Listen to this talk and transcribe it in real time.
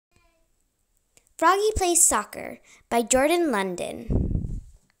Froggy Plays Soccer by Jordan London.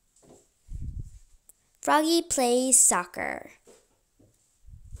 Froggy Plays Soccer.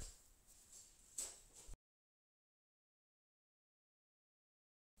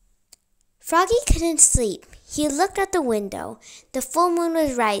 Froggy couldn't sleep. He looked out the window. The full moon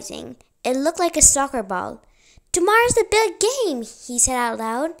was rising. It looked like a soccer ball. "Tomorrow's the big game," he said out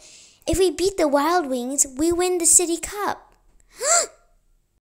loud. "If we beat the Wild Wings, we win the City Cup."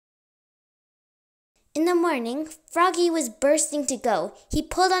 In the morning, Froggy was bursting to go. He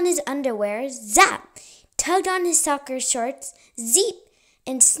pulled on his underwear, zap, tugged on his soccer shorts, zeep,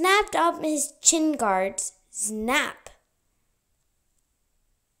 and snapped up his chin guards, snap.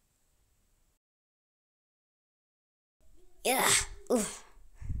 Ugh, oof.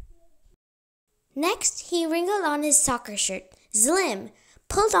 Next, he wrinkled on his soccer shirt, zlim,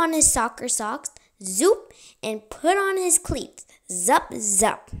 pulled on his soccer socks, zoop, and put on his cleats, zup,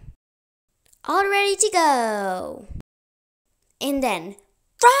 zup. All ready to go. And then,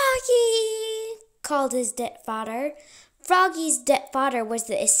 "Froggy!" called his dead father. Froggy's dead father was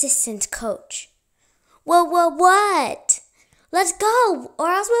the assistant coach. What? Let's go, or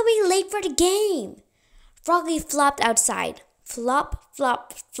else we'll be late for the game." Froggy flopped outside. Flop,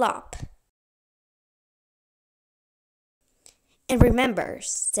 flop, flop. "And remember,"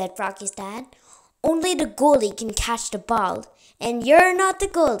 said Froggy's dad, "only the goalie can catch the ball, and you're not the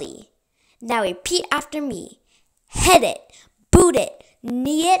goalie. Now repeat after me. Head it, boot it,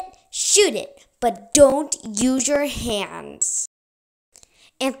 knee it, shoot it, but don't use your hands."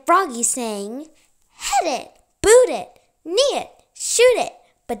 And Froggy sang, "Head it, boot it, knee it, shoot it,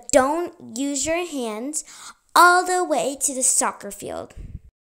 but don't use your hands," all the way to the soccer field.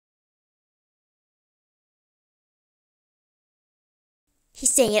 He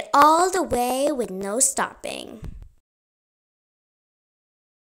sang it all the way with no stopping.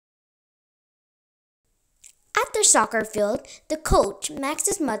 At the soccer field, the coach,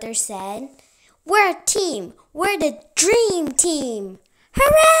 Max's mother, said, "We're a team. We're the dream team."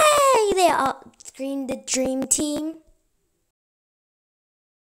 "Hooray!" they all screamed, "the dream team."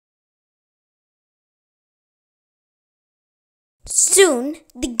 Soon,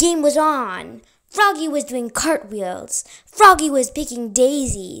 the game was on. Froggy was doing cartwheels. Froggy was picking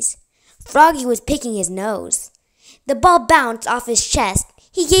daisies. Froggy was picking his nose. The ball bounced off his chest.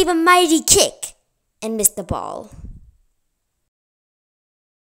 He gave a mighty kick and missed the ball.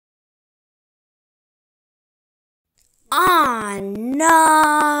 Ah,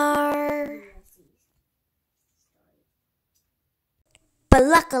 no! But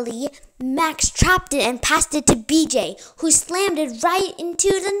luckily, Max trapped it and passed it to BJ, who slammed it right into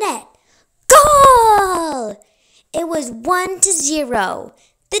the net. Goal! It was 1-0.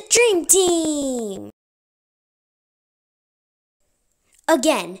 The Dream Team!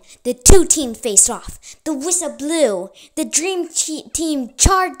 Again, the two teams faced off. The whistle blew. The Dream Team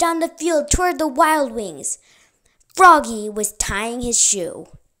charged down the field toward the Wild Wings. Froggy was tying his shoe.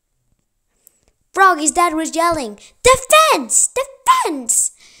 Froggy's dad was yelling, "Defense!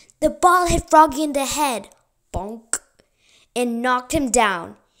 Defense!" The ball hit Froggy in the head, bonk, and knocked him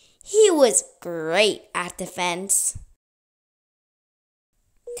down. He was great at defense.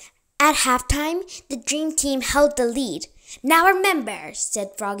 At halftime, the Dream Team held the lead. "Now remember,"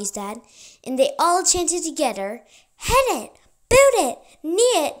 said Froggy's dad, and they all chanted together, "Head it, boot it,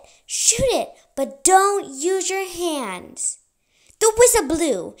 knee it, shoot it, but don't use your hands." The whistle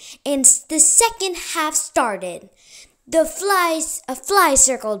blew, and the second half started. A fly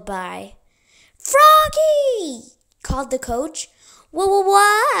circled by. "Froggy!" called the coach.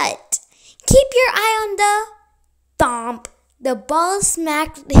 What? "Keep your eye on the..." Thump! The ball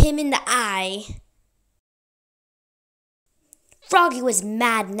smacked him in the eye. Froggy was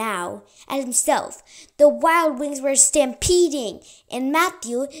mad now at himself. The Wild Wings were stampeding, and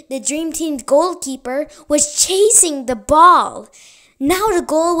Matthew, the Dream Team's goalkeeper, was chasing the ball. Now the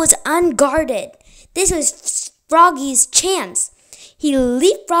goal was unguarded. This was Froggy's chance. He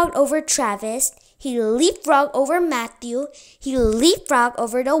leapfrogged over Travis. He leapfrogged over Matthew. He leapfrogged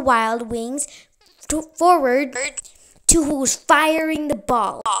over the Wild Wings forward to who was firing the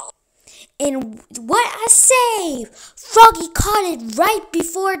ball. And what a save! Froggy caught it right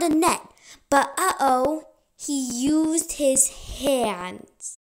before the net. But he used his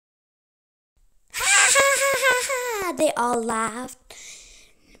hands. "Ha ha ha ha ha!" they all laughed.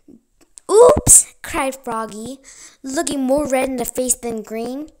 "Oops!" cried Froggy, looking more red in the face than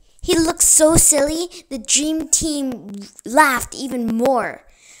green. He looked so silly, the Dream Team laughed even more,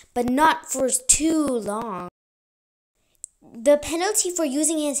 but not for too long. The penalty for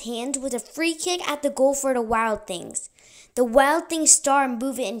using his hands was a free kick at the goal for the Wild Things. The Wild Thing started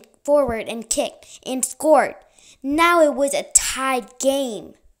moving forward and kicked and scored. Now it was a tied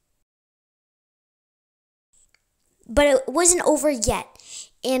game. But it wasn't over yet.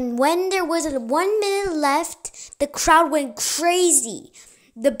 And when there was 1 minute left, the crowd went crazy.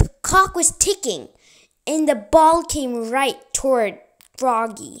 The clock was ticking, and the ball came right toward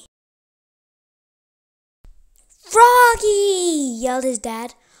Froggy. "Froggy!" yelled his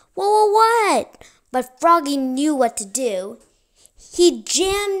dad. What? But Froggy knew what to do. He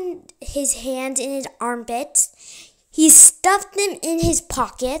jammed his hands in his armpits. He stuffed them in his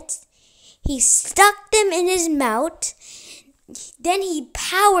pockets. He stuck them in his mouth. Then he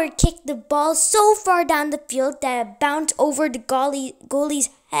power kicked the ball so far down the field that it bounced over the goalie's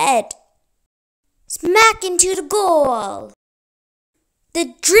head. Smack into the goal!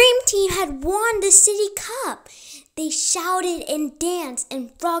 The Dream Team had won the City Cup. They shouted and danced,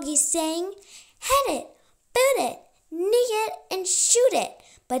 and Froggy sang, "Head it, boot it, nick it, and shoot it,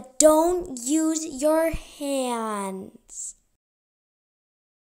 but don't use your hands."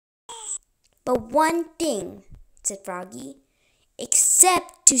 "But one thing," said Froggy,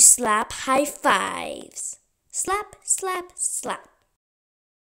 "except to slap high fives. Slap, slap, slap."